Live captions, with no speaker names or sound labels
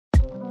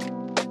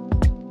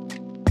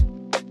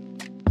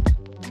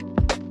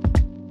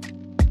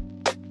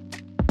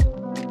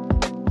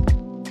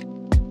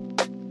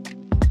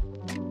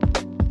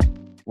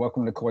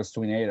Welcome to Course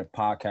 28, a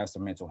podcast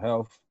of mental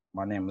health.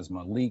 My name is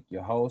Malik,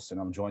 your host, and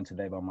I'm joined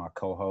today by my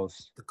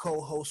co-host. The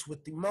co-host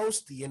with the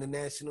most, the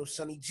international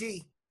Sonny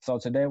G. So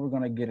today we're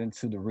going to get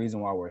into the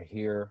reason why we're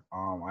here.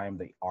 I am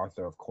the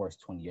author of Course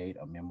 28,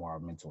 a memoir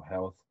of mental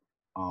health.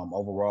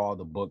 Overall,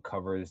 the book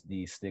covers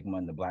the stigma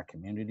in the Black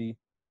community,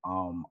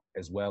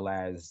 as well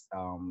as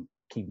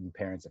keeping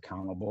parents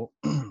accountable.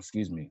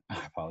 Excuse me,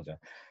 I apologize.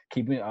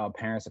 Keeping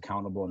parents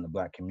accountable in the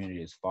Black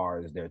community as far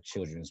as their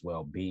children's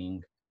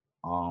well-being,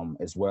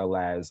 as well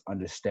as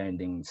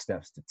understanding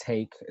steps to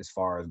take as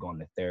far as going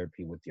to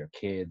therapy with your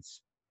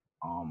kids.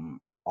 We'll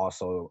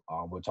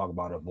talk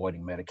about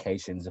avoiding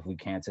medications if we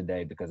can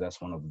today, because that's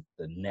one of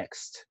the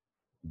next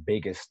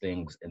biggest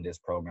things in this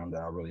program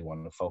that I really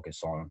want to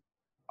focus on.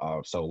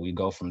 So we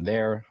go from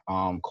there.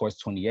 Course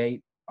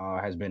 28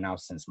 has been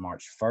out since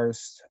March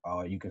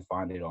 1st. You can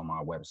find it on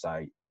my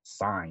website,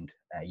 signed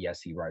at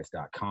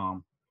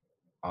yeshewrites.com,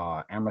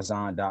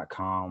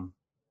 amazon.com,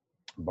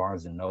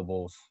 Barnes and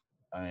Nobles,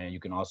 and you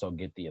can also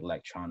get the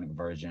electronic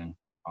version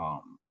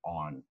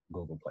on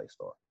Google Play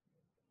Store.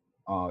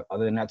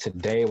 Other than that,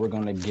 today we're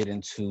going to get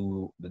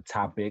into the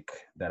topic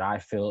that I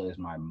feel is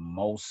my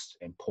most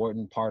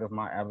important part of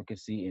my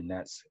advocacy, and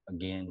that's,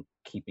 again,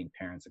 keeping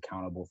parents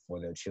accountable for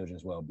their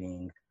children's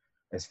well-being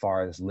as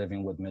far as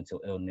living with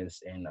mental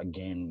illness and,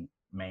 again,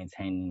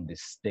 maintaining the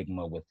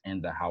stigma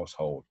within the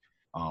household.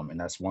 And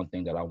that's one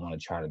thing that I want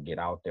to try to get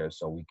out there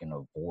so we can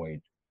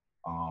avoid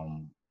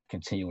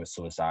continuous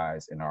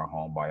suicides in our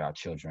home by our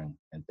children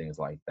and things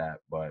like that.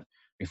 But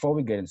before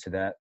we get into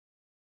that,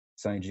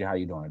 Sonny G, how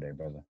you doing today,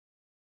 brother?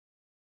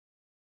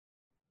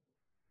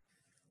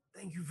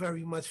 Thank you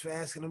very much for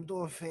asking. I'm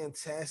doing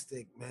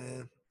fantastic,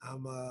 man.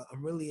 I'm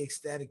really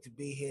ecstatic to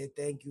be here.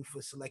 Thank you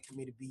for selecting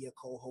me to be your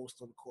co-host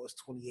on the Course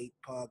 28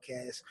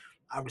 podcast.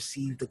 I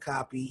received a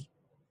copy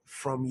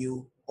from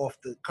you off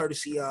the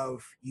courtesy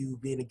of you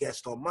being a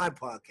guest on my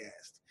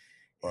podcast.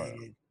 Right.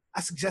 And I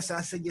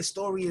said, your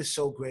story is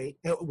so great.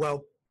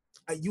 Well,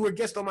 you were a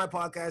guest on my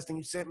podcast and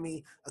you sent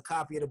me a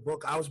copy of the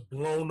book. I was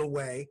blown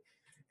away.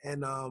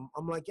 And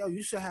I'm like, yo,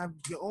 you should have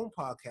your own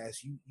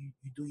podcast. You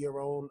do your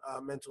own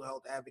mental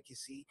health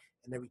advocacy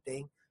and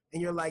everything. And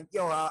you're like,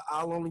 yo,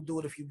 I'll only do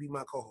it if you be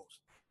my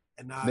co-host.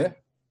 And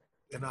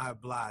I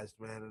obliged,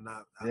 man. And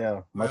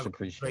I'm much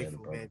appreciated,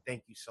 grateful, brother. man.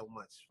 Thank you so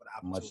much for the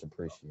opportunity. Much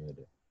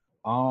appreciated.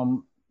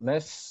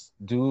 Let's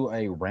do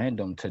a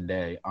random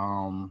today.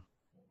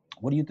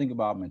 What do you think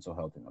about mental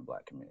health in the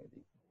Black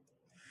community?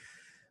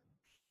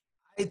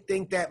 I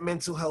think that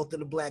mental health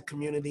in the Black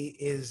community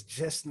is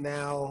just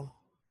now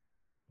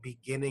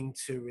beginning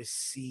to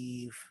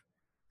receive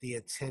the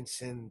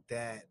attention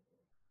that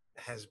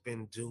has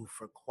been due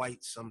for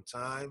quite some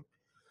time.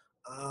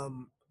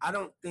 I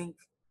don't think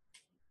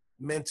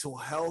mental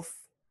health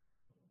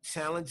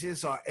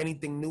challenges are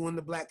anything new in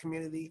the Black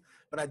community,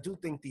 but I do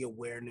think the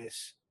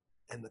awareness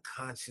and the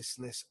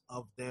consciousness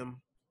of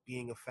them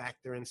being a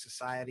factor in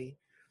society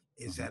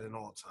is at an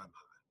all-time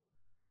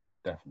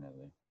high.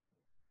 Definitely.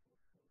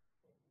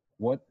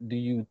 What do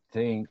you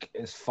think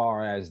as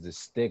far as the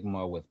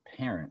stigma with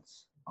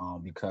parents?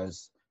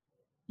 Because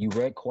you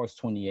read Course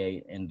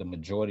 28 and the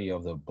majority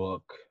of the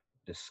book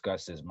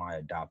discusses my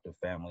adoptive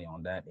family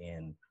on that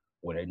end,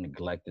 where they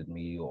neglected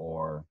me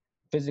or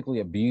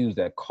physically abused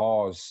that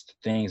caused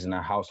things in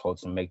our household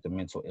to make the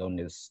mental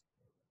illness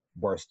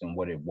worse than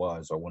what it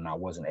was, or when I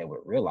wasn't able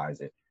to realize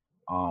it.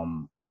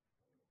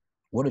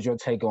 What is your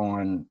take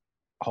on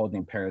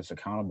holding parents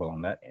accountable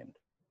on that end?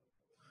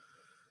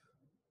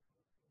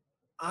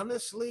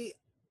 Honestly,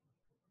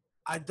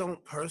 I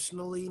don't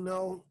personally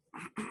know.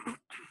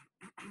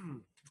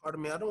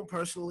 Pardon me, I don't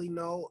personally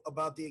know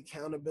about the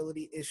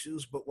accountability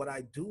issues, but what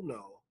I do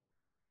know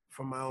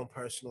from my own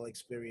personal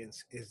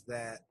experience is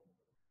that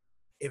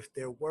if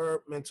there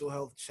were mental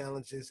health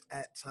challenges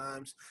at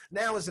times,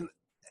 now as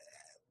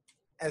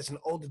an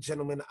older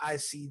gentleman, I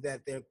see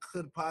that there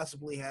could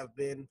possibly have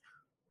been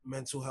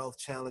mental health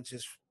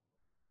challenges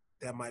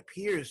that my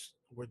peers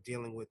were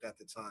dealing with at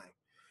the time,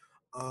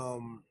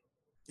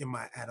 in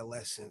my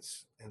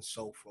adolescence and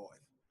so forth.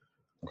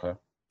 Okay.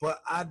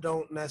 But I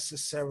don't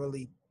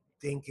necessarily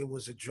think it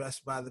was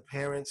addressed by the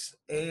parents.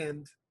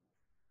 And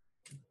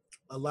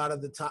a lot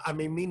of the time, I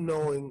mean, me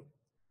knowing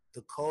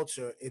the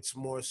culture, it's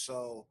more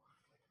so,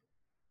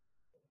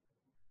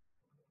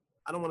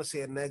 I don't want to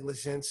say a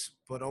negligence,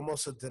 but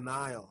almost a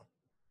denial.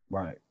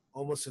 Right.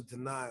 Almost a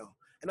denial.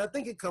 And I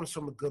think it comes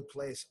from a good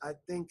place. I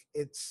think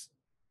it's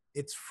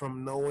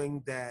from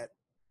knowing that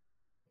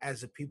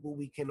as a people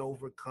we can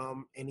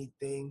overcome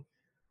anything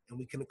and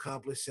we can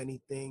accomplish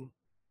anything.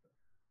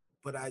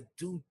 But I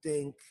do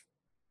think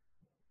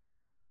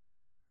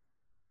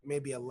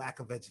maybe a lack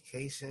of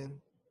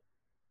education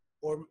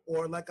or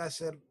like I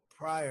said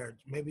prior,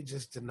 maybe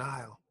just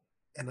denial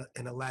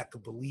and a lack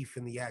of belief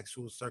in the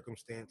actual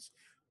circumstance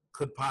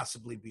could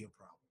possibly be a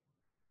problem.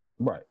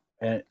 Right.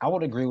 And I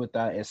would agree with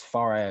that as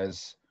far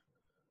as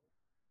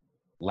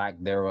lack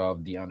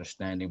thereof, the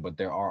understanding, but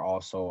there are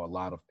also a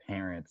lot of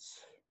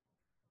parents,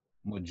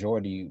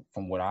 majority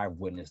from what I've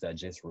witnessed, that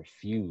just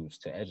refuse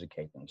to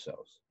educate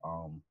themselves.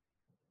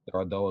 There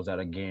are those that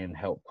again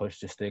help push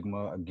the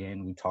stigma.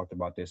 Again, we talked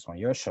about this on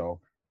your show,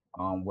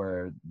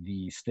 where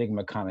the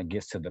stigma kind of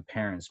gets to the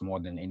parents more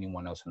than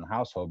anyone else in the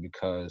household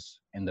because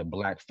in the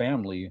black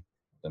family,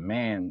 the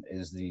man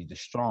is the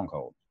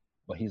stronghold,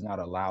 but he's not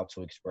allowed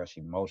to express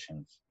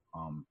emotions.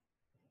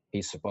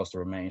 He's supposed to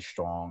remain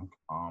strong.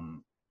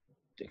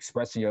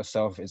 Expressing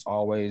yourself is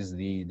always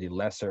the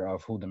lesser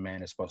of who the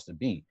man is supposed to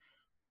be.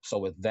 So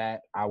with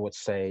that, I would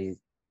say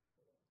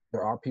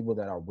there are people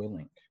that are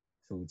willing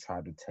to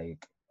try to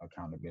take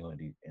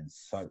accountability in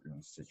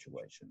certain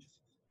situations.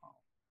 Um,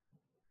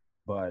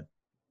 but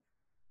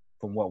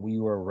from what we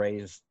were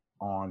raised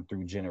on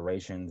through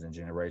generations and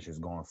generations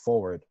going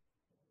forward,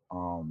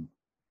 um,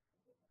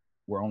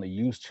 we're only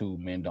used to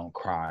men don't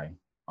cry.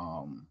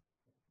 Um,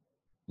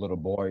 Little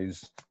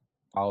boys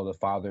follow the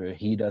father.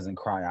 He doesn't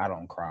cry. I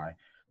don't cry.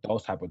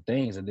 Those type of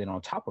things. And then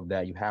on top of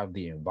that, you have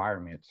the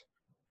environment.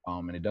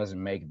 And it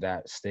doesn't make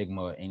that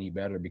stigma any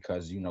better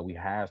because, we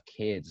have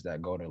kids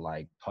that go to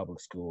like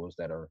public schools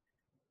that are,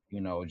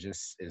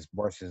 just as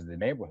worse as the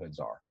neighborhoods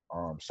are.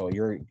 So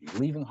you're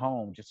leaving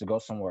home just to go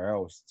somewhere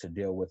else to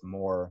deal with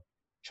more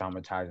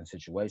traumatizing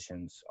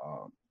situations,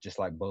 just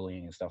like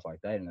bullying and stuff like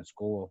that in the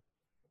school.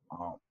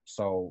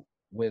 So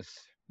with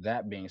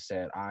that being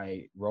said,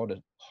 I wrote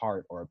a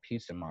part or a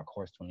piece in my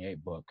Course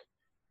 28 book,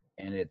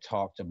 and it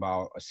talked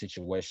about a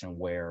situation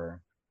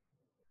where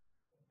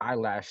I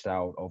lashed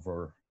out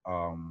over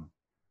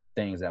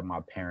things that my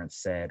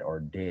parents said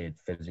or did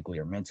physically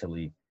or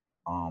mentally.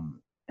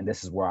 And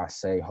this is where I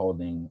say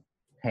holding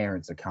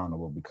parents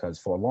accountable because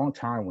for a long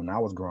time when I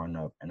was growing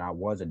up and I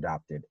was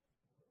adopted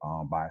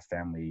by a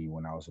family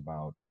when I was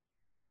about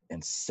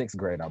in sixth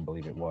grade, I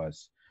believe it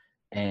was.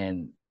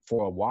 And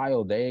for a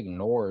while, they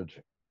ignored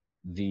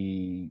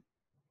the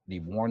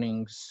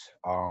warnings,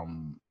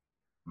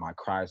 my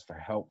cries for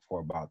help for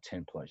about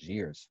 10 plus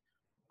years.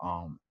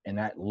 And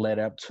that led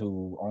up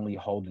to only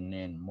holding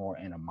in more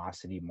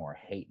animosity, more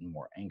hate, and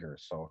more anger.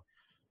 So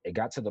it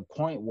got to the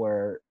point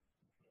where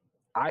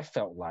I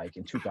felt like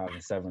in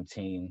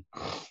 2017,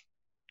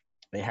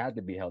 they had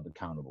to be held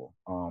accountable.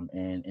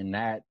 And in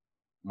that,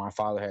 my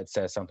father had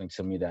said something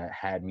to me that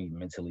had me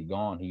mentally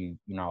gone.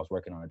 I was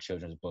working on a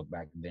children's book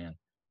back then.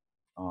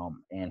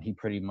 And he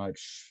pretty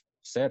much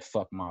said,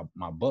 fuck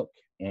my book.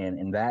 And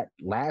in that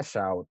lash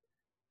out,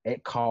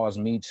 it caused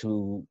me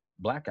to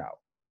blackout.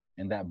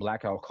 And that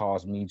blackout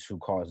caused me to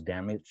cause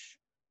damage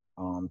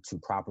to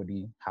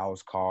property,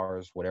 house,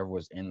 cars, whatever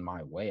was in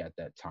my way at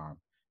that time.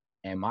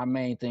 And my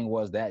main thing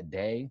was that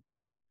day,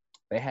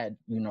 they had,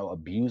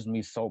 abused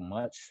me so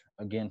much,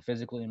 again,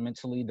 physically and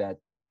mentally, that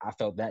I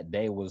felt that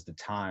day was the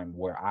time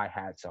where I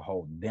had to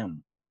hold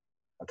them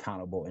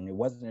accountable. And it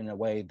wasn't in a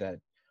way that,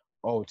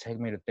 oh, take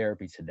me to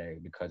therapy today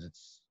because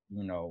it's,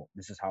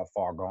 this is how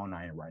far gone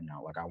I am right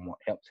now. Like I want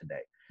help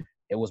today.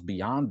 It was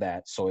beyond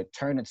that. So it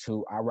turned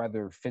into I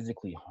rather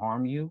physically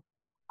harm you.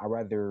 I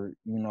rather,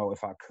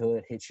 if I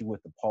could hit you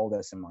with the pole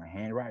that's in my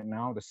hand right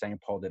now, the same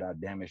pole that I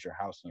damaged your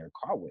house and your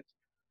car with.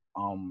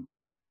 Um,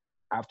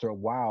 After a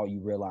while, you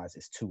realize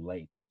it's too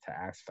late to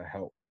ask for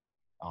help.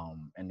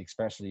 And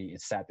especially,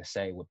 it's sad to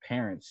say with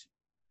parents,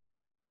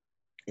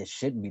 it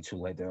shouldn't be too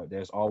late.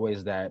 There's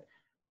always that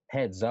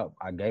heads up.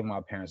 I gave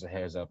my parents a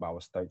heads up. I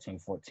was 13,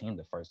 14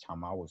 the first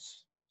time I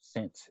was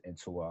sent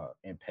into a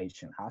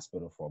inpatient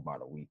hospital for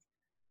about a week.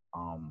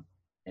 Um,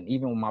 and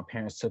even when my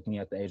parents took me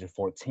at the age of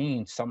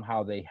 14,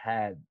 somehow they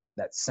had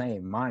that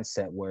same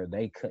mindset where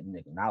they couldn't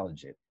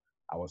acknowledge it.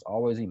 I was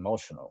always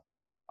emotional.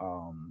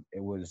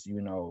 It was,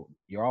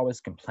 you're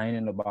always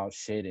complaining about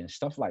shit and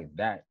stuff like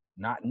that,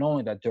 not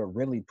knowing that they're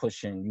really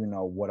pushing,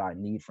 what I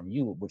need from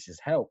you, which is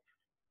help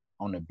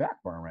on the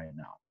back burner right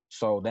now.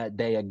 So that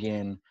day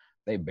again,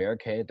 they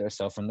barricaded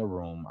themselves in the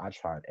room. I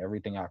tried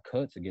everything I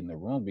could to get in the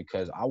room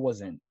because I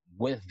wasn't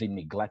with the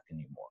neglect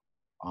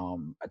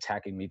anymore.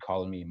 Attacking me,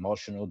 calling me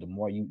emotional. The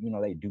more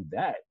they do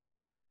that,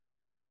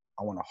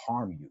 I want to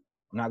harm you.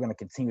 I'm not going to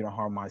continue to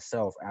harm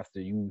myself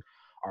after you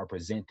are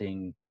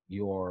presenting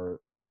your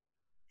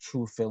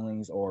true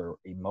feelings or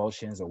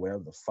emotions or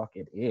whatever the fuck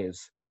it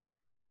is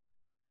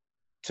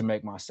to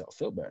make myself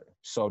feel better.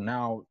 So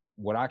now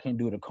what I can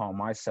do to calm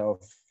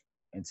myself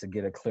and to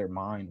get a clear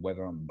mind,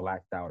 whether I'm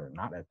blacked out or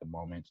not at the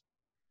moment,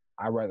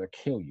 I'd rather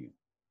kill you.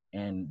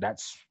 And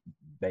that's,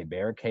 they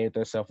barricaded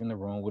themselves in the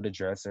room with a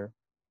dresser.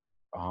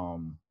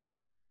 Um,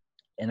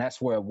 and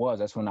that's where it was.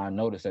 That's when I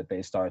noticed that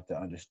they started to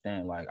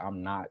understand, like,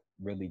 I'm not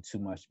really too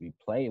much to be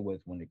played with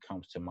when it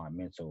comes to my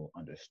mental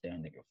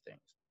understanding of things.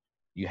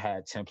 You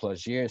had 10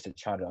 plus years to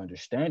try to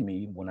understand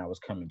me when I was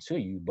coming to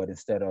you, but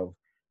instead of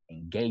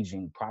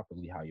engaging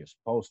properly how you're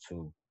supposed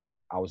to,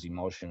 I was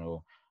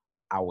emotional.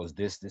 I was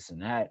this,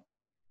 and that.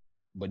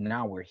 But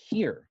now we're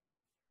here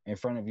in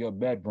front of your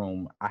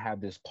bedroom. I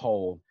have this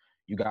pole.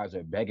 You guys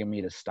are begging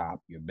me to stop.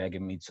 You're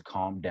begging me to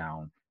calm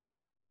down.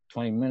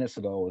 20 minutes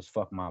ago it was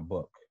fuck my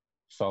book.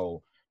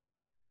 So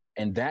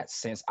in that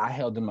sense, I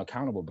held them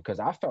accountable because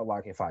I felt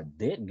like if I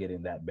did get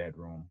in that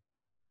bedroom,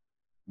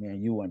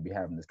 man, you wouldn't be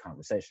having this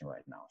conversation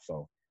right now.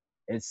 So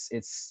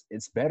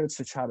it's better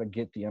to try to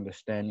get the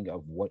understanding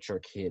of what your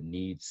kid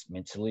needs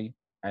mentally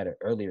at an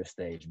earlier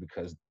stage,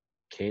 because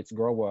kids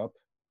grow up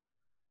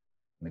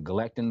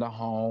neglecting the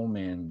home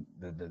and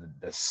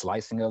the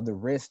slicing of the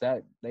wrist,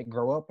 that they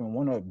grow up and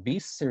want to be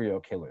serial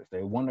killers.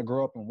 They want to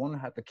grow up and want to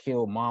have to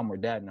kill mom or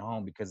dad in the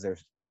home because they're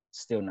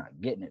still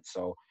not getting it.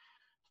 So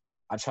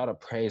I try to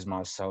praise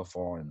myself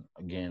on,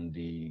 again,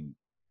 the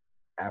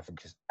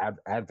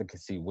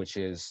advocacy, which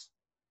is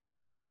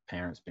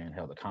parents being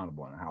held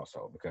accountable in the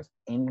household, because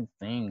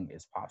anything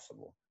is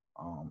possible.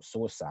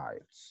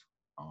 Suicides,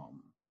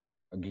 um,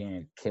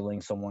 again,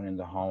 killing someone in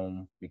the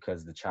home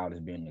because the child is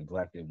being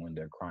neglected when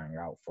they're crying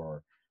out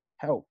for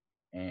help.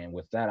 And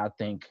with that, I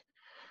think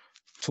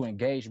to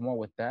engage more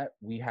with that,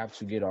 we have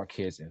to get our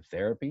kids in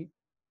therapy.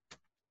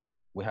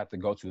 We have to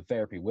go to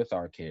therapy with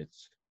our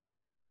kids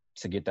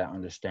to get that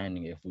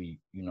understanding. If we,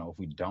 if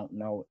we don't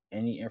know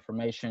any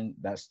information,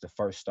 that's the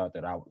first start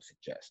that I would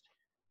suggest.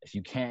 If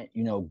you can't,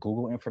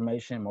 Google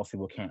information, most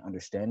people can't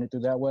understand it through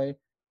that way,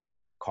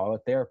 call a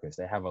therapist.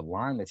 They have a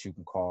line that you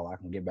can call. I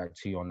can get back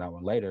to you on that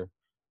one later,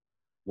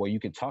 where you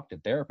can talk to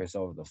therapists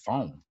over the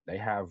phone. They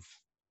have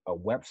a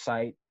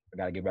website. I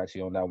got to get back to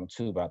you on that one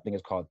too, but I think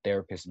it's called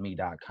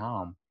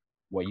therapistme.com,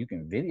 where you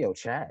can video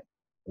chat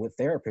with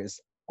therapists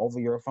over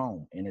your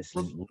phone. And it's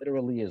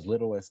literally as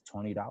little as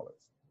 $20.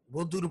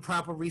 We'll do the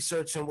proper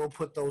research and we'll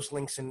put those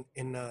links in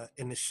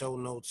the show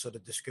notes or the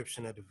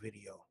description of the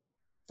video.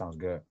 Sounds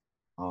good.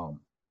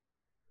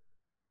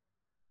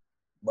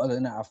 Other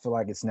than that, I feel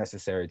like it's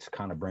necessary to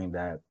kind of bring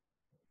that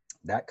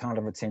kind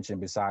of attention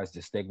besides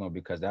the stigma,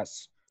 because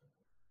that's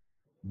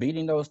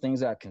beating those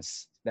things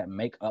that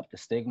make up the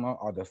stigma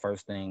are the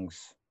first things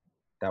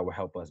that will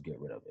help us get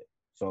rid of it.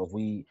 So if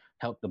we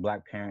help the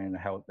Black parent,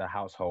 help the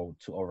household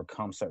to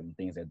overcome certain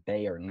things that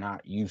they are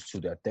not used to,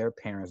 that their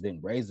parents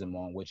didn't raise them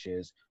on, which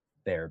is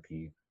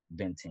therapy,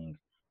 venting,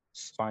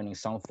 finding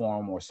some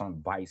form or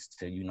some vice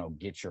to,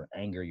 get your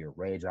anger, your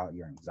rage out,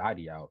 your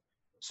anxiety out.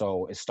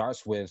 So it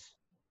starts with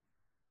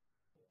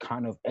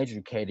kind of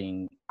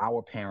educating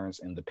our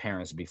parents and the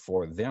parents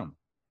before them,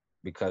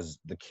 because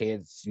the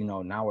kids,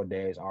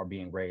 nowadays are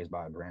being raised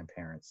by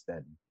grandparents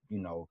that,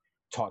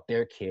 taught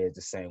their kids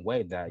the same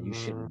way, that you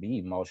shouldn't be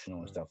emotional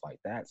and stuff like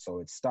that. So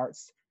it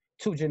starts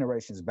 2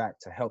 generations back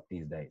to help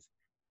these days.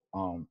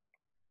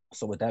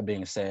 So with that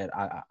being said,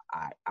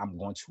 I'm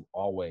going to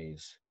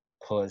always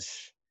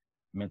push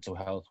mental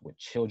health with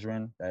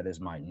children. That is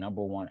my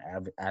number one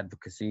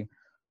advocacy.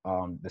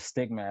 The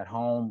stigma at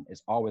home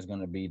is always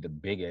going to be the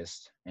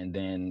biggest, and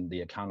then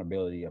the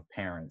accountability of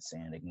parents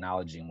and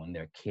acknowledging when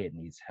their kid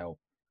needs help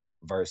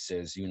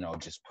versus,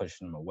 just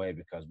pushing them away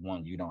because,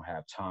 one, you don't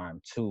have time.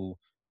 Two,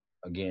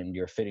 again,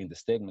 you're fitting the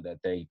stigma that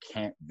they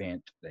can't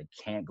vent, they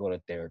can't go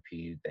to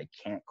therapy, they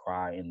can't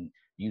cry, and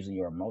usually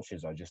your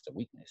emotions are just a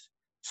weakness.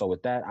 So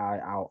with that,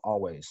 I'll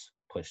always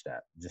push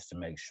that just to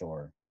make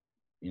sure,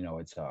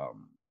 it's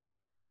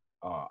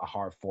a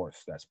hard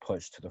force that's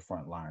pushed to the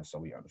front line so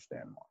we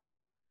understand more.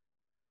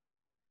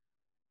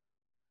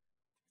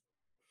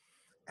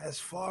 As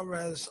far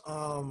as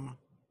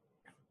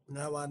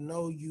now, I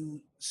know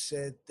you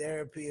said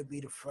therapy would be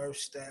the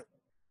first step.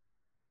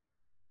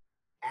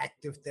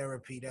 Active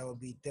therapy, that would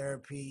be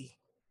therapy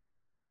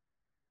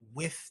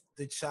with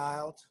the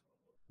child,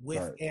 with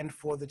Right. and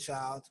for the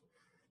child.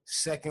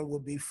 Second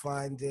would be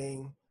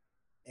finding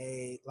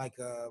a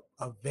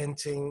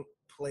venting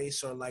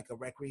place or like a Or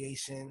just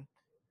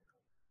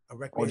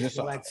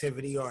recreational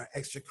activity or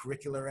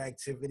extracurricular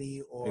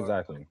activity or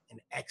exactly. an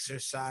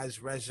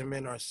exercise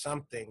regimen or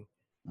something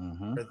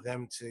Mm-hmm. for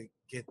them to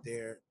get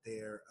their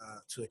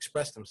to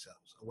express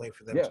themselves, a way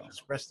for them Yeah. to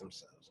express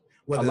themselves, A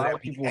whether lot that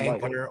of be people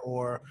like anger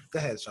or go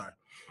ahead, sorry.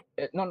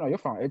 no, you're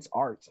fine. It's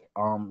art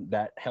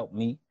that helped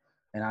me,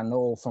 and I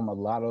know from a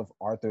lot of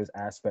authors'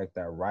 aspect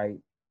that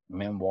write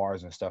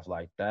memoirs and stuff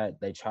like that,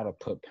 they try to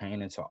put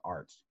pain into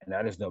art, and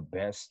that is the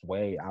best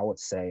way, I would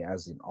say,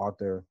 as an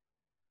author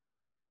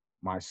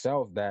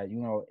myself, that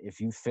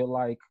if you feel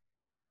like,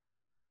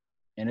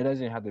 and it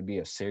doesn't have to be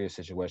a serious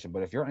situation,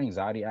 but if your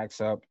anxiety acts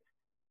up,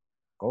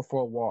 go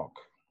for a walk,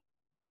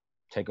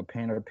 take a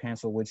pen or a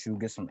pencil with you,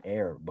 get some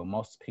air. But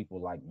most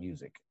people like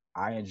music.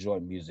 I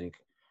enjoy music.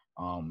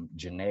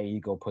 Janae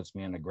Ego puts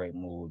me in a great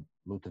mood.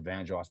 Luther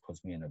Vandross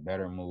puts me in a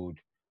better mood.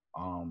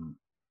 Um,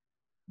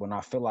 when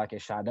I feel like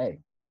it's Sade,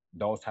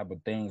 those type of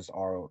things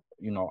are,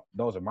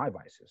 those are my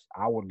vices.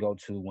 I would go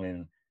to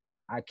when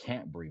I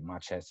can't breathe, my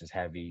chest is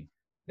heavy,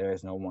 there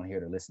is no one here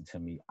to listen to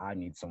me, I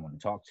need someone to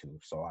talk to.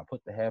 So I put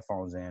the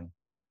headphones in,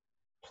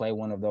 play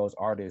one of those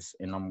artists,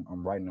 and I'm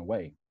writing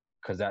away,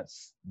 because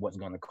that's what's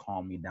going to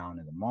calm me down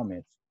in the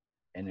moment.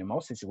 And in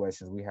most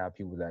situations, we have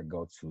people that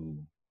go to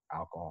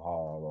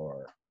alcohol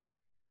or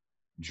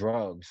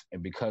drugs,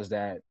 and because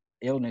that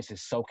illness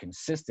is so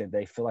consistent,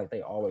 they feel like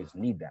they always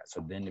need that.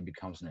 So then it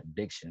becomes an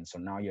addiction. So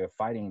now you're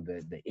fighting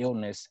the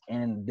illness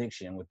and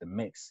addiction with the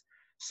mix.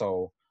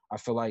 So I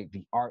feel like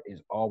the art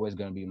is always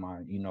going to be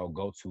my,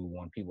 go-to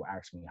when people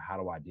ask me, how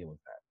do I deal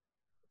with that?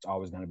 It's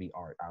always going to be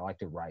art. I like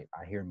to write.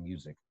 I hear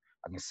music.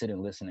 I can sit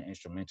and listen to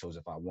instrumentals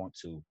if I want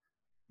to.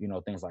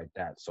 things like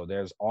that. So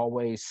there's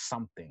always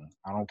something.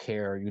 I don't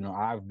care.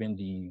 I've been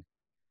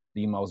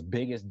the most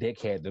biggest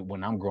dickhead that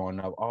when I'm growing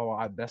up.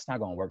 That's not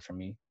gonna work for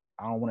me.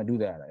 I don't want to do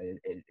that.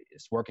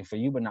 It's working for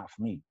you, but not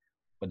for me.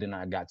 But then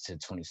I got to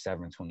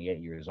 27, 28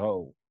 years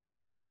old,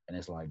 and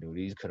it's like, dude,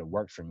 these could have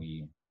worked for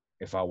me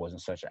if I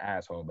wasn't such an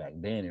asshole back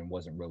then and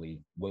wasn't really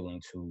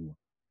willing to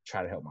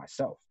try to help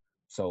myself.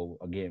 So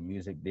again,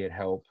 music did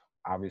help.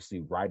 Obviously,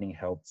 writing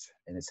helped,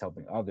 and it's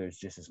helping others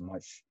just as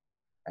much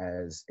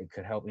as it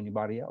could help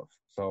anybody else.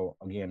 So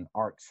again,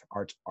 art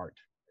is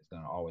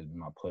gonna always be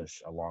my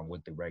push, along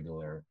with the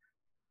regular,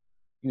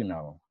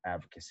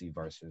 advocacy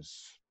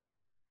versus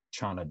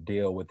trying to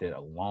deal with it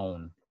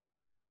alone.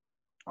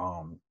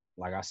 Um,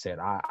 like I said,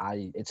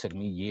 I it took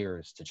me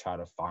years to try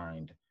to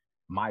find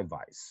my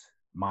vice,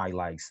 my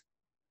like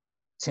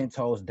 10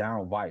 toes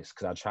down vice,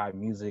 because I tried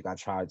music, I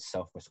tried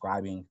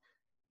self-prescribing,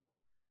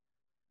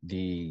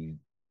 the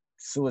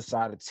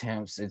suicide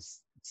attempts.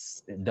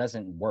 It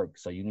doesn't work.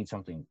 So you need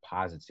something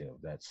positive.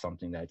 That's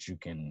something that you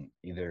can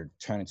either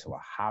turn into a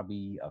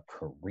hobby, a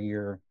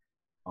career,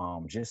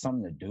 just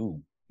something to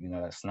do.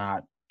 That's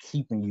not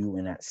keeping you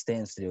in that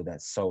standstill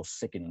that's so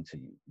sickening to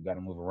you. You got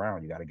to move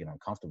around. You got to get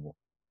uncomfortable.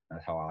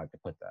 That's how I like to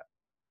put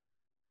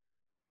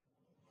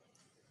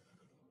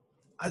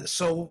that.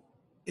 So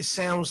it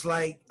sounds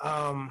like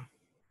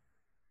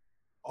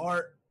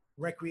art,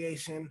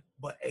 recreation,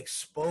 but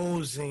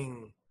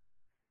exposing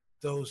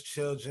those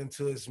children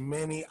to as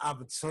many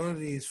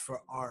opportunities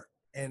for art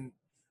and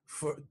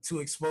for to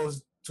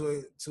expose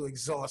to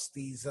exhaust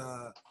these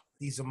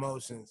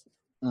emotions.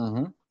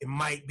 Mm-hmm. It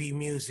might be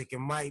music, it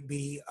might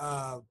be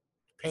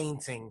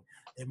painting,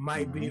 it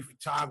might be Mm-hmm.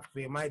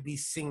 photography, it might be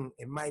singing,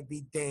 it might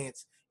be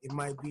dance, it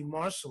might be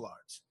martial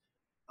arts,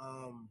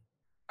 um,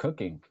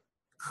 Cooking.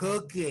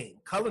 cooking,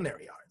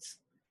 culinary arts,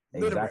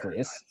 Exactly. literary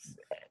arts,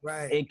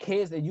 right?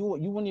 Kids that you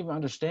wouldn't even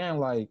understand,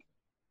 like,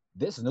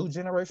 this new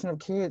generation of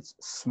kids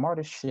smart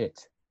as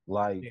shit.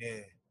 Like,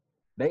 Yeah,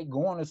 they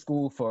going to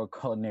school for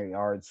culinary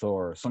arts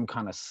or some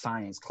kind of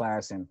science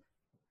class, and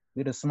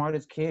they're the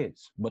smartest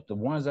kids. But the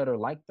ones that are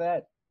like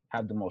that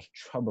have the most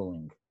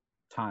troubling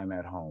time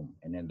at home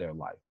and in their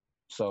life.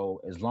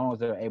 So as long as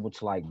they're able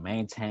to like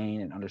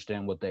maintain and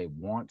understand what they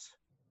want,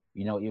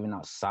 even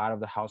outside of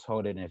the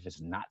household, and if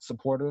it's not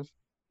supportive,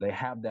 they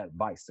have that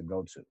vice to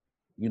go to.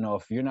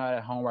 If you're not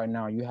at home right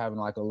now, you having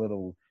like a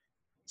little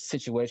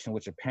situation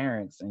with your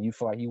parents and you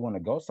feel like you want to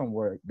go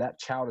somewhere, that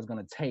child is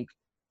going to take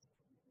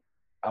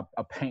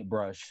a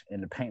paintbrush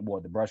and the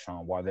paintboard to brush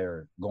on while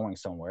they're going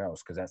somewhere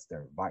else, because that's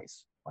their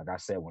vice. Like I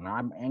said, when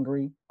I'm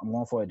angry, I'm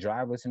going for a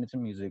drive listening to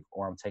music,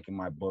 or I'm taking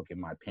my book and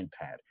my pen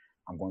pad.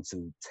 I'm going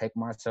to take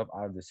myself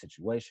out of the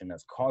situation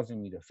that's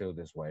causing me to feel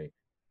this way,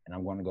 and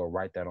I'm going to go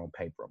write that on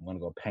paper. I'm going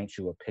to go paint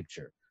you a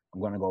picture. I'm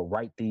going to go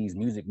write these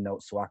music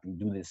notes so I can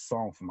do this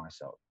song for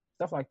myself.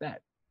 Stuff like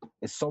that.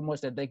 It's so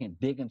much that they can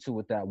dig into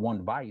with that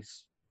one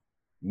vice.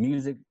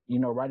 Music,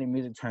 writing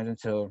music turns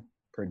into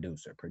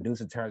producer.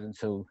 Producer turns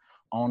into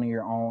owning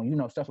your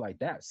own, stuff like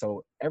that.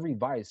 So every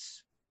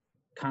vice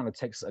kind of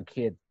takes a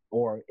kid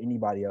or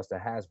anybody else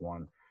that has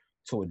one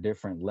to a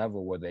different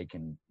level where they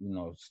can,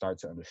 start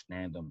to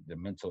understand the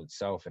mental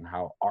itself, and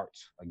how art,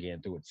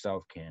 again, through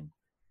itself can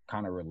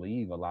kind of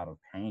relieve a lot of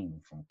pain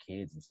from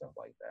kids and stuff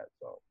like that.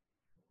 So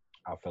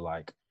I feel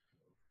like,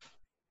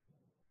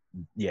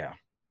 yeah,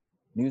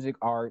 music,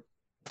 art,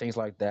 things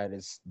like that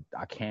is,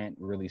 I can't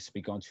really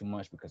speak on too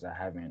much because I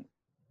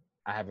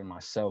haven't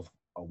myself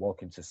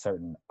awoken to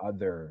certain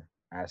other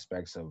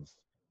aspects of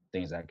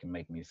things that can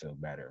make me feel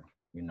better.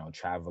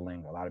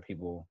 Traveling. A lot of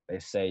people, they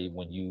say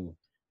when you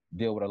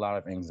deal with a lot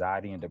of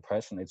anxiety and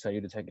depression, they tell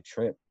you to take a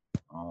trip.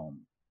 Um,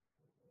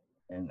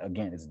 and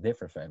again, it's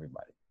different for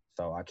everybody.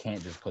 So I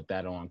can't just put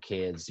that on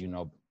kids.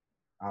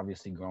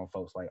 Obviously grown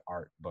folks like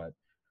art, but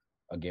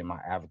again, my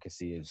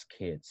advocacy is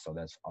kids, so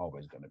that's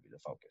always going to be the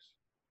focus.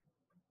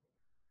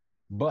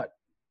 But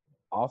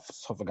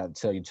also forgot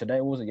to tell you,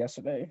 today, was it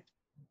yesterday?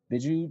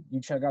 Did you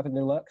check out the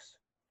deluxe,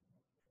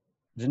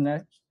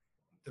 Janae?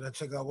 Did I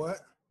check out what?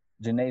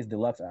 Janae's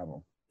deluxe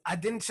album. I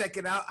didn't check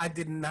it out. I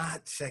did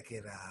not check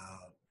it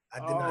out. I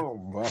did not. Oh,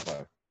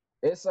 brother.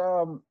 It's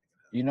I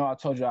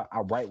told you I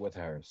write with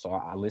her, so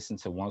I listened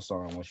to one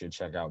song I want you to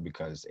check out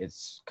because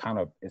it's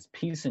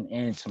piecing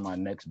into my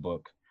next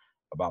book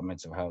about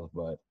mental health,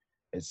 but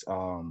it's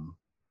I'm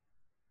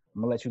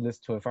gonna let you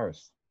listen to it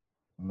first.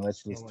 I'm gonna let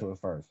you Can't listen to wait. it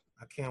first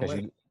I can't because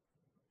wait. you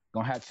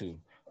gonna have to.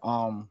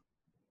 Um,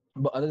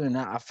 but other than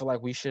that, I feel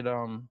like we should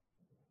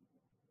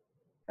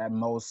at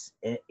most,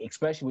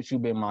 especially with you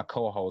being my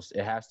co-host,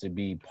 it has to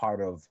be part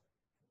of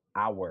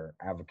our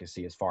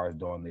advocacy as far as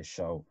doing this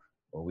show,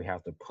 where we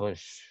have to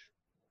push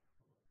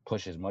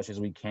as much as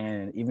we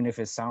can, even if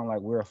it sounds like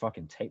we're a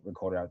fucking tape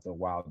recorder. After a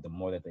while, the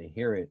more that they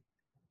hear it,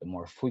 the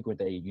more frequent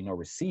they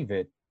receive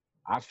it.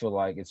 I feel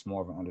like it's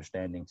more of an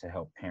understanding to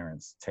help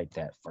parents take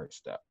that first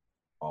step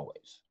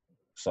always.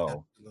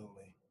 So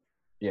Absolutely.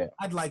 yeah.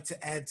 I'd like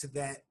to add to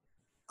that.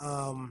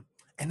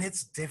 And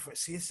it's different.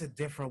 See, it's a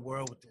different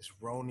world with this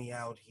Roni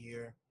out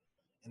here.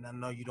 and I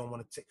know you don't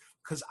want to take,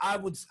 because I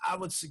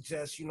would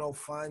suggest,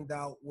 find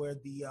out where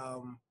the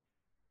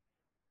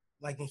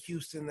like in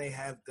Houston, they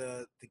have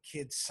the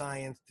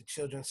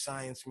children's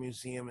science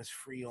museum is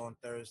free on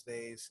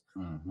Thursdays.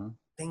 Mm-hmm.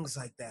 Things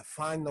like that.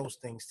 Find those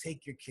things.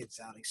 Take your kids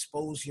out.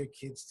 Expose your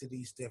kids to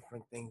these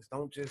different things.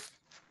 Don't just,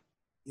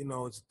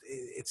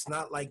 it's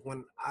not like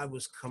when I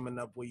was coming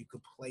up where you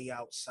could play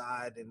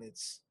outside and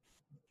it's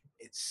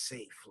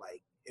safe.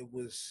 Like it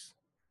was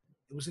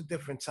a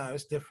different time.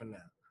 It's different now.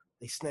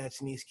 They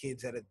snatching these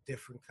kids at a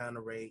different kind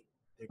of rate.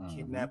 They're Mm-hmm.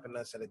 kidnapping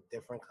us at a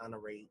different kind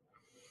of rate.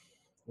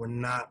 We're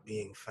not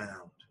being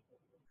found.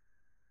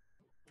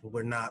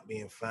 We're not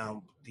being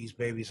found. These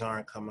babies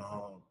aren't coming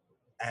home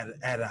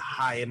at a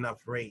high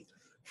enough rate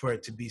for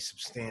it to be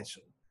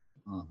substantial.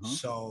 Mm-hmm.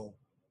 So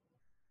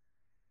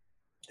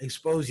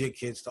expose your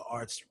kids to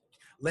arts.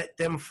 Let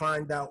them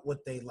find out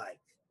what they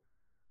like.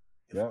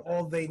 If Yep.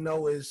 all they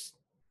know is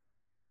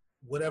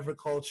whatever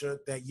culture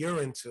that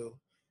you're into,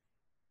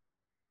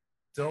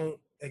 don't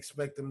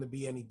expect them to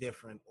be any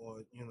different,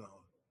 or don't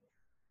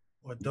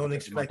Think about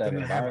expect that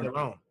them to have environment.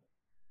 their own.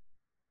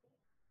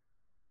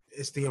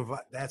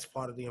 That's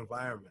part of the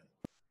environment.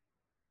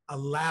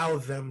 Allow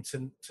them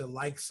to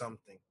like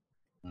something.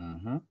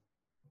 Mm-hmm.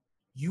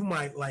 You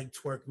might like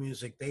twerk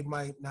music. They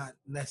might not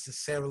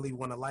necessarily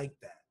want to like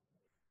that.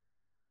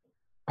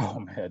 Oh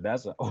man,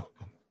 that's a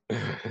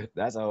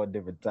whole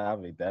different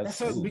topic. Because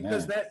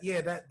Man.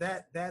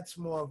 that's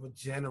more of a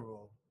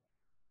general.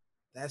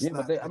 That's Yeah, but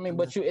not they, I like a mean,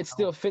 but it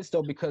still mental fits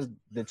though because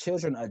the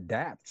children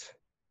adapt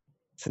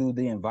to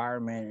the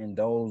environment and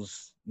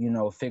those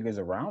figures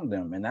around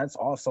them, and that's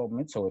also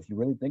mental. If you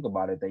really think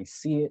about it, they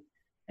see it,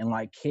 and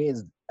like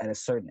kids at a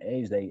certain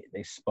age, they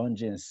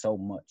sponge in so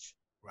much.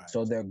 right.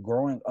 So they're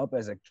growing up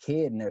as a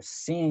kid and they're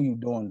seeing you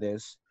doing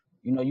this.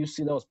 You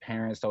see those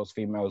parents, those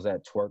females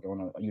that twerk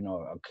on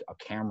a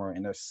camera,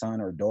 and their son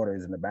or daughter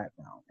is in the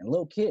background, and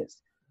little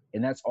kids,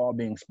 and that's all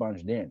being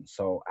sponged in.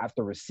 So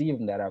after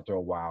receiving that, after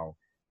a while,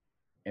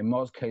 in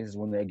most cases,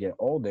 when they get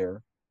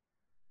older,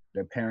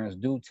 their parents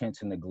do tend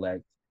to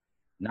neglect.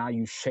 Now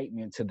you shape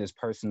me into this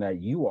person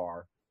that you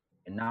are,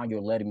 and now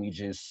you're letting me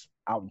just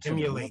out into the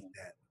Emulate world.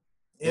 that.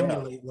 Yeah,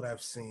 Emulate what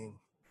I've seen.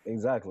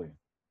 exactly.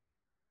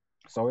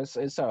 So it's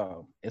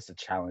a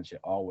challenge. It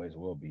always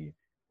will be.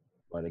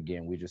 But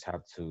again, we just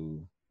have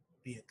to.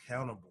 Be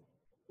accountable.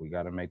 We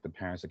got to make the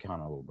parents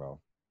accountable, bro,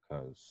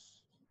 because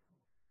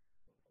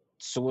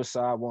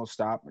suicide won't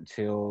stop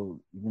until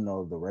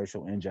the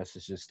racial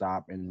injustices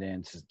stop, and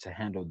then to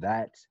handle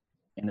that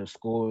in a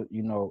school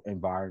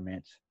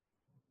environment,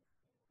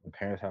 the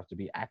parents have to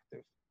be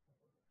active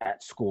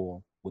at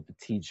school with the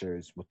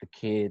teachers, with the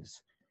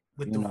kids,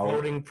 With you the know.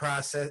 voting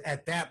process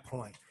at that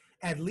point.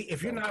 At least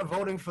if you're So, not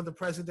voting for the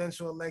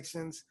presidential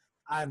elections,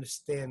 I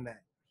understand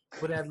that.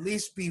 But at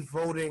least be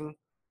voting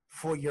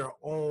for your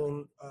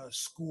own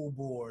school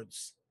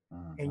boards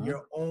and mhm.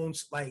 your own,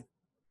 like,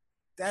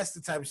 that's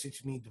the type of shit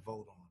you need to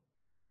vote on.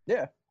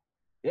 Yeah,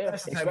 yeah,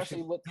 That's the type of shit.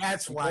 especially with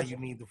That's why you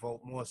especially. need to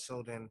vote more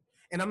so than.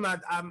 And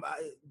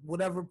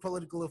whatever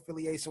political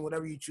affiliation,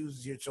 whatever you choose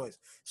is your choice.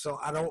 So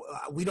I don't.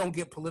 We don't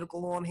get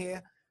political on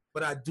here,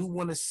 but I do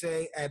want to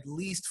say, at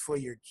least for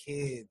your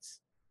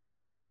kids,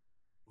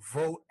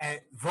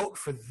 vote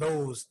for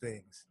those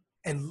things,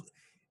 and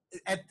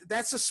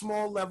that's a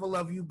small level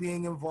of you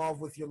being involved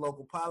with your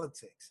local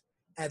politics.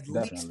 At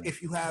least Definitely.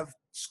 if you have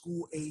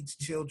school age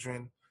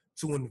children,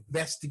 to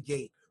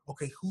investigate.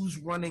 Okay, who's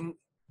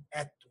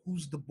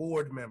the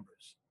board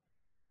members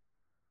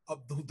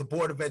of the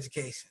Board of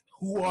Education?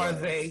 Who are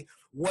Right. they?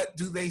 What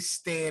do they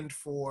stand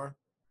for?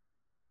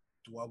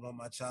 Do I want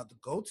my child to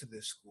go to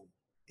this school?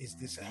 Is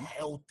this a Hmm.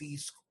 healthy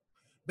school?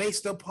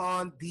 Based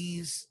upon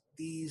these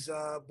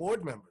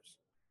board members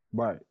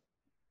Right.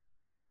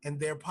 and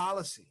their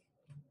policy,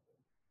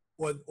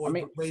 or I or the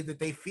mean, way that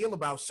they feel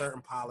about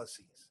certain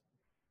policies.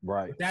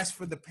 right. But that's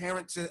for the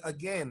parent to,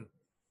 again,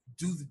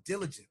 do the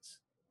diligence,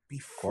 be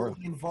Of course.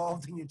 fully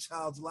involved in your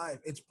child's life.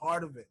 It's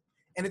part of it,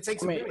 and it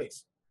takes I a mean,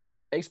 village.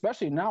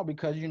 especially now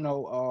because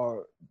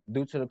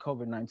due to the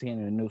COVID-19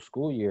 and the new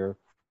school year,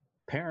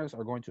 parents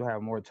are going to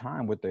have more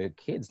time with their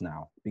kids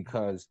now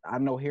because I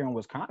know here in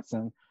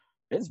Wisconsin,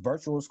 it's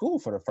virtual school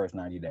for the first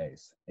 90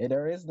 days.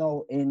 There is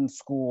no in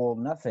school,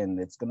 nothing.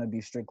 It's going to be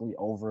strictly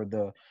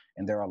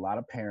and there are a lot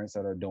of parents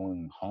that are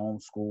doing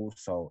homeschool.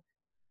 So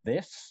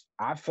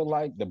I feel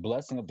like the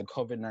blessing of the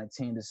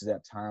COVID-19, this is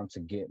that time to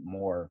get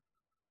more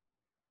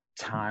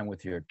time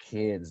with your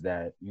kids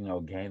that,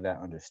 gain that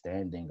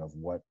understanding of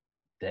what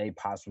they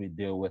possibly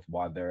deal with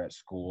while they're at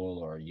school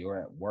or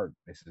you're at work.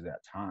 This is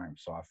that time.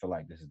 So I feel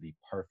like this is the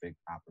perfect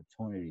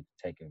opportunity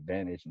to take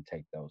advantage and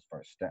take those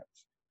first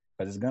steps.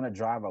 Because it's going to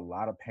drive a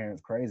lot of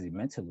parents crazy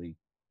mentally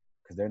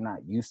because they're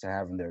not used to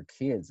having their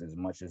kids as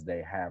much as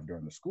they have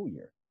during the school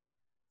year.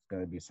 It's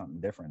going to be something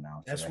different now.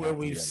 So That's they where have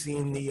to be we've ready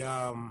seen for it.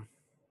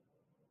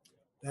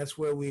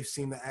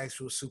 the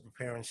actual super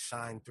parents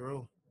shine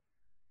through.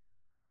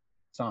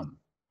 Some,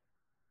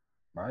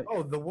 right?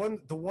 Oh, the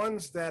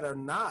ones that are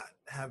not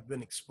have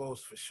been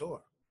exposed for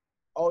sure.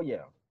 Oh,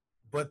 yeah.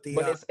 But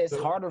But it's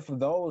harder for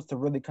those to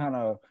really kind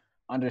of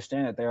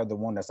understand that they are the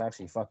one that's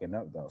actually fucking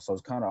up though. So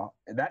it's kind of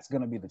that's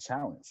going to be the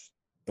challenge.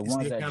 The it's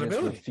ones the that just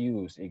accountability.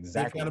 refuse, The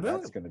exactly. That's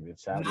accountability. going to be a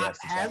challenge. Not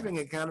having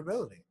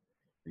accountability.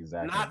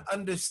 Exactly. Not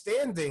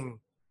understanding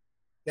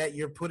that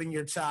you're putting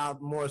your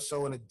child more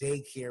so in a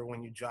daycare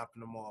when you're dropping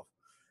them off,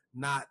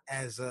 not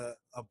as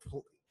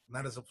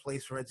not as a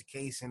place for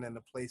education and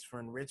a place for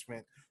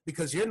enrichment,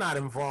 because you're not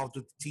involved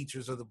with the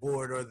teachers or the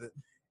board or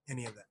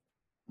any of that.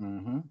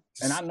 Mm-hmm.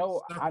 And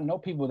I know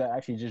people that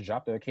actually just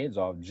drop their kids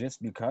off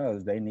just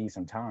because they need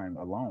some time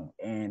alone.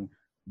 And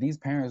these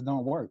parents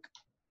don't work.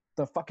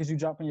 The fuck is you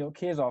dropping your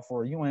kids off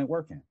for? You ain't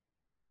working.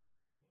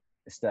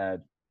 It's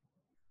that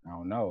I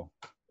don't know.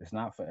 It's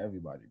not for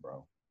everybody,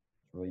 bro.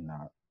 It's really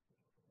not.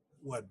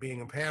 What,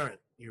 being a parent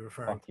you're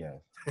referring Fuck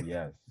yes.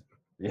 Yes.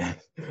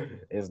 Yes.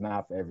 It's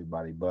not for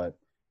everybody. But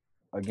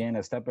again,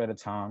 a step at a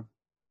time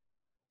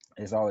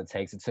is all it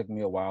takes. It took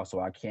me a while, so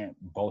I can't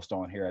boast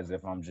on here as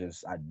if I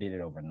did it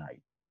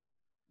overnight.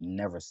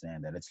 Never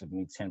saying that. It took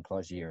me 10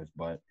 plus years.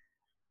 But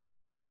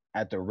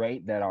at the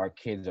rate that our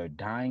kids are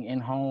dying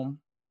in home,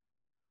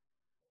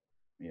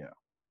 yeah,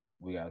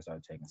 we gotta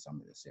start taking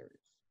some of this serious,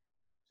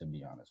 to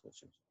be honest with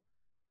you.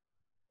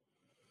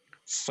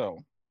 So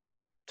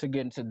to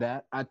get into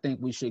that, I think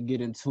we should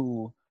get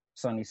into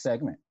Sonny's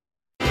segment.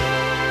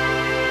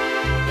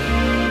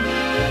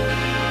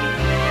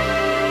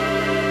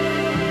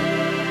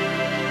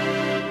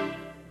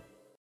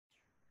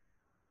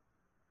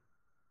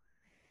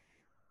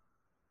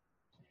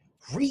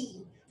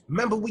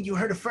 Remember when you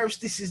heard it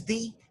first? This is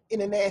the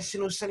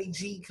International Sonny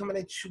G coming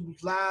at you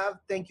live.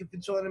 Thank you for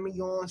joining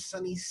me on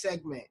Sonny's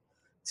segment.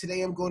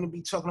 Today I'm going to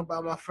be talking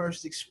about my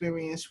first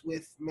experience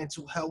with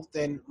mental health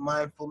and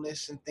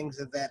mindfulness and things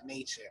of that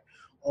nature.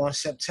 On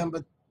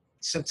September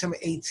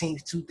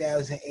 18th,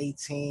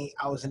 2018,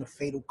 I was in a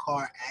fatal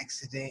car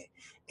accident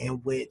in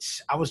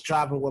which I was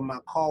driving with my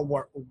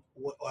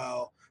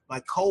my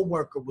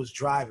co-worker was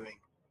driving.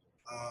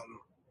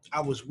 I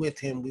was with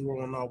him. We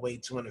were on our way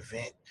to an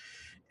event,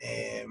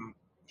 and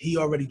he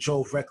already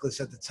drove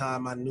reckless at the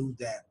time. I knew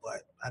that,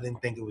 but I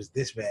didn't think it was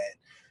this bad.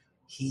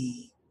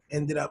 He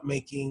ended up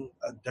making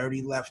a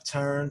dirty left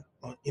turn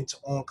into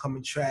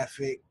oncoming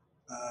traffic.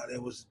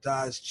 There was a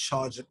Dodge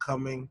Charger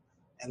coming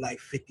at like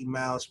 50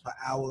 miles per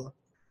hour,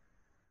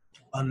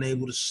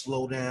 unable to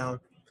slow down.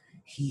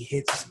 He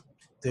hits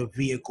the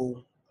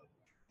vehicle.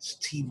 It's a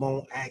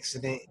T-bone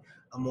accident.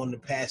 I'm on the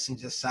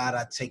passenger side.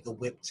 I take a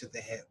whip to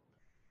the hip.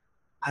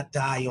 I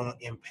die on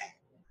impact.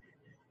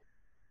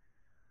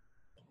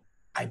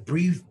 I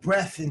breathe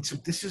breath into,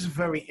 this is a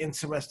very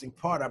interesting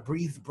part. I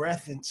breathe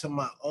breath into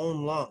my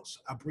own lungs.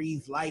 I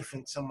breathe life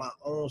into my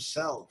own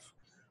self.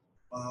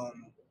 I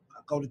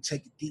go to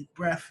take a deep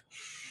breath,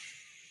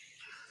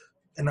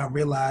 and I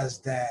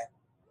realized that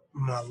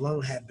my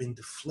lung had been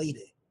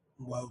deflated.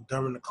 Well,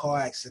 during the car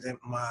accident,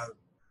 my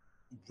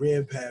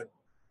rib had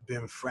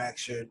been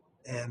fractured,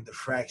 and the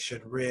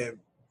fractured rib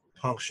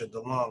punctured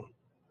the lung,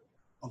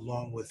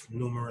 along with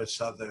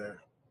numerous other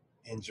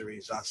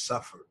injuries I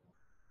suffered.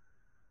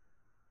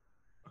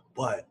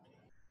 But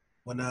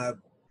when I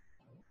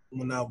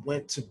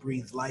went to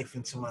breathe life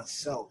into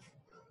myself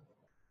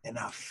and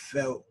I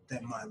felt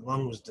that my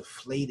lung was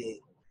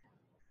deflated,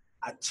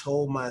 I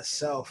told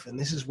myself, and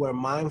this is where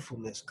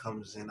mindfulness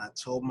comes in, I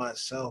told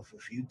myself,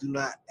 if you do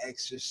not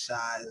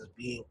exercise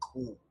being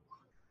cool,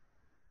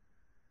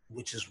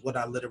 which is what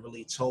I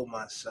literally told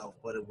myself,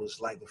 but it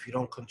was like, if you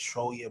don't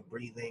control your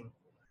breathing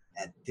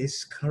at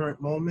this current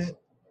moment,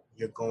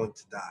 you're going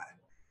to die.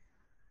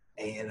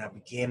 And I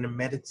began to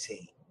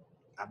meditate.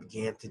 I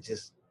began to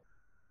just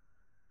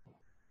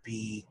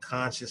be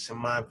conscious and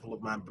mindful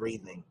of my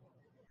breathing.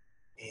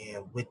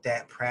 And with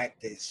that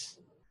practice,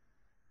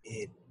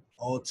 it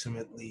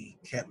ultimately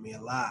kept me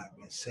alive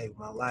and saved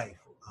my life.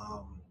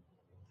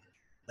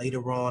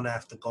 Later on,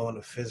 after going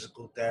to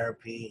physical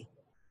therapy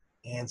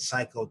and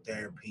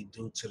psychotherapy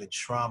due to the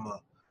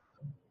trauma,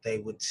 they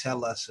would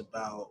tell us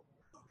about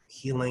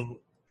healing,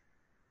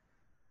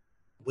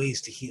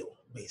 ways to heal,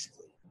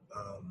 basically.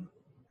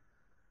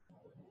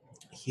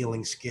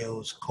 Healing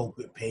skills, cope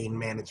with pain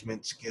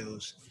management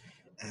skills.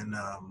 And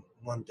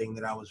one thing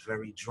that I was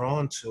very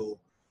drawn to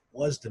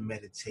was the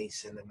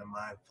meditation and the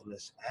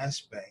mindfulness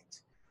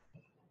aspect.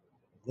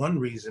 One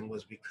reason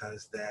was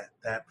because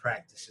that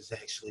practice is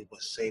actually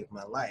what saved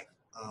my life.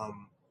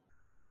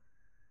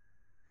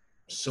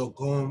 So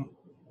going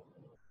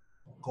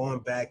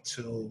back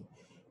to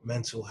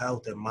mental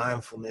health and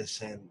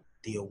mindfulness and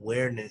the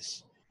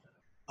awareness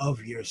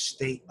of your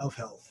state of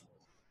health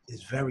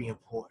is very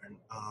important.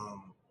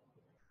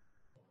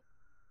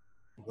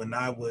 When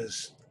I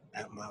was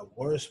at my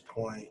worst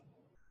point,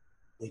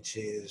 which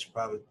is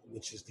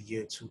the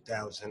year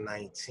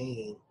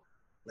 2019,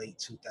 late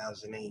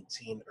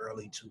 2018,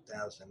 early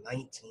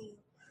 2019,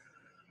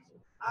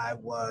 I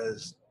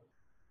was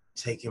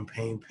taking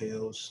pain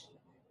pills,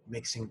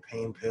 mixing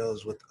pain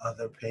pills with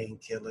other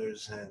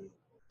painkillers and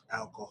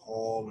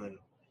alcohol, and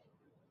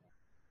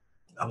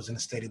I was in a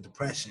state of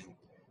depression.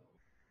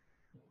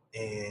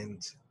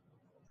 And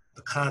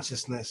the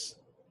consciousness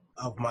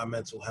of my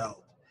mental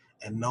health,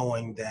 and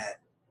knowing that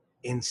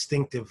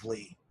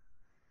instinctively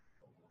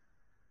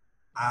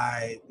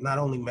I not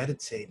only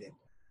meditated,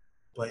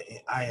 but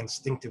I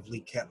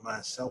instinctively kept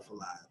myself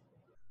alive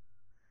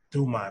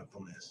through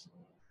mindfulness.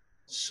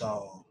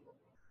 So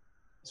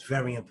it's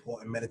very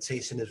important.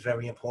 Meditation is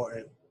very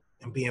important,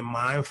 and being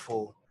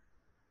mindful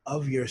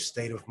of your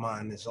state of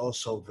mind is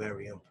also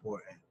very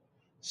important.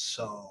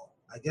 So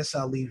I guess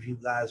I'll leave you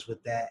guys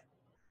with that.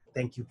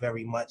 Thank you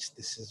very much.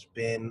 This has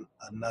been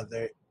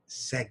another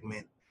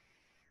segment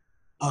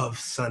of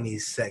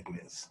Sonny's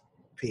segments.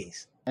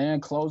 Peace.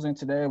 And closing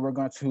today, we're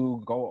going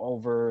to go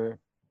over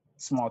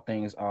small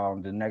things.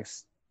 The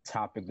next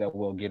topic that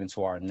we'll get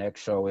into our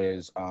next show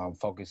is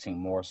focusing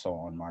more so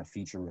on my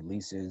future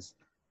releases.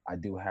 I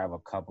do have a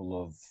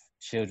couple of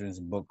children's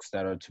books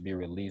that are to be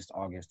released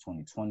August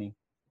 2020.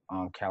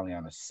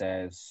 Caliana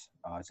Says.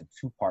 It's a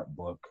two-part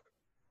book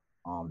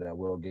that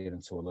we'll get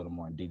into a little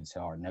more in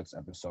detail our next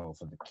episode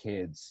for the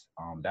kids.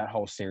 That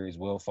whole series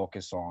will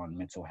focus on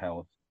mental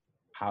health,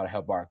 how to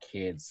help our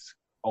kids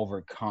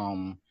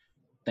overcome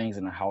things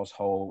in the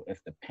household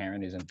if the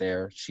parent isn't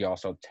there. She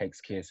also takes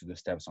kids through the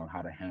steps on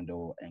how to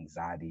handle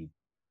anxiety,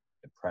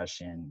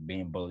 depression,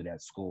 being bullied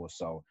at school.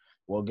 So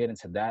we'll get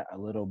into that a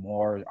little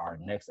more our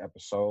next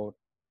episode,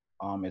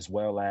 as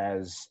well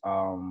as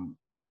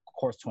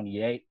Course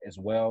 28 as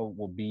well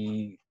will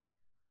be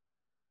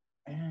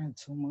in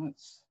 2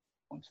 months.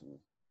 1, 2.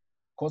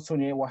 Course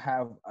 28 will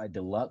have a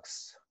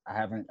deluxe. I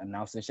haven't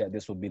announced this yet.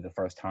 This will be the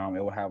first time.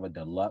 It will have a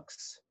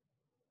deluxe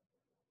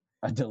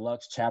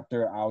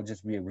chapter. I'll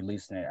just be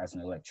releasing it as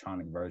an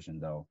electronic version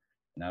though,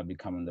 and that'll be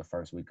coming the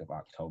first week of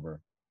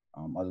October.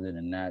 Other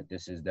than that,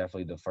 this is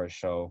definitely the first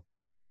show,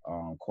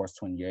 Course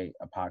 28,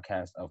 a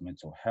podcast of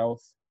mental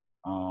health.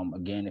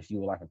 Again, if you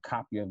would like a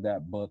copy of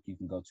that book, you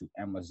can go to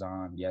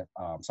Amazon.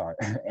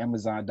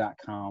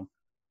 Amazon.com,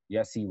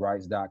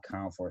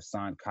 yeshewrites.com for a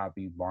signed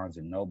copy, Barnes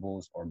and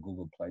Nobles, or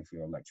Google Play for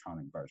your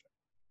electronic version.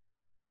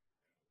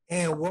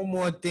 And one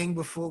more thing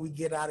before we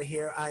get out of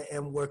here, I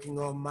am working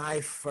on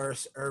my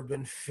first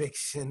urban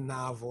fiction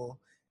novel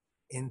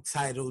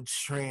entitled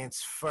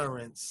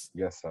Transference.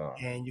 Yes, sir.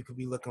 And you could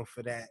be looking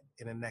for that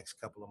in the next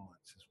couple of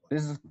months as well.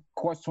 This is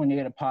Course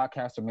 28, a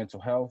podcast of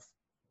mental health.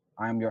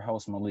 I'm your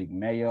host, Malik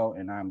Mayo,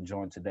 and I'm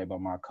joined today by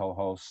my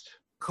co-host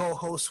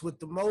with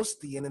the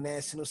most, the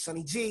International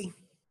Sonny G.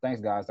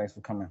 Thanks, guys. Thanks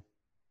for coming.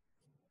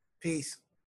 Peace.